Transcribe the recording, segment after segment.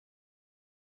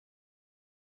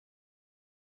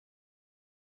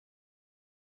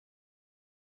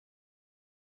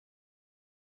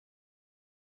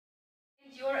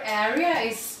Your area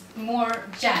is more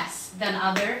jazz than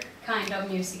other kind of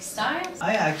music styles?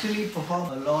 I actually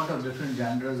perform a lot of different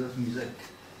genres of music,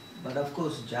 but of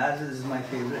course jazz is my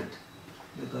favorite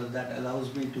because that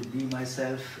allows me to be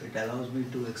myself, it allows me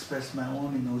to express my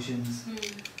own emotions,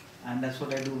 and that's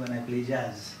what I do when I play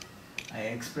jazz. I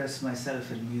express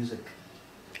myself in music.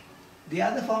 The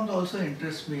other forms also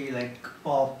interest me, like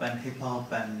pop and hip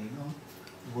hop and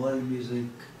world music,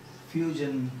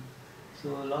 fusion.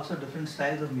 So lots of different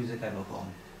styles of music I perform.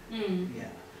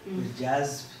 Yeah, with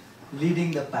jazz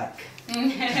leading the pack.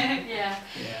 Yeah.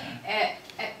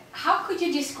 How could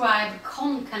you describe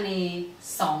Konkani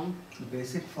song? The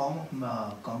basic form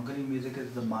of Konkani music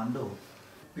is the mando.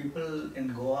 People in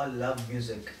Goa love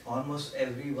music. Almost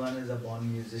everyone is a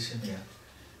born musician here.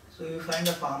 So you find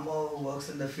a farmer who works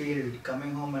in the field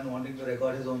coming home and wanting to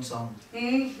record his own song.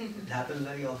 It happens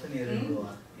very often here in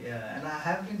Goa. Yeah, and I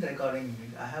have been recording.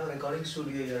 I have a recording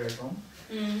studio here at home.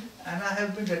 And I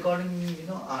have been recording,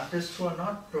 artists who are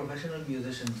not professional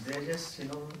musicians. They're just,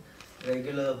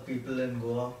 regular people in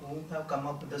Goa who have come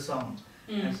up with a song.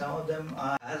 And some of them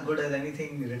are as good as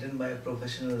anything written by a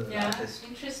professional artist.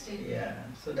 Interesting. Yeah,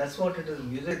 so that's what it is.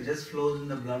 Music just flows in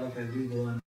the blood of every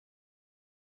Goan.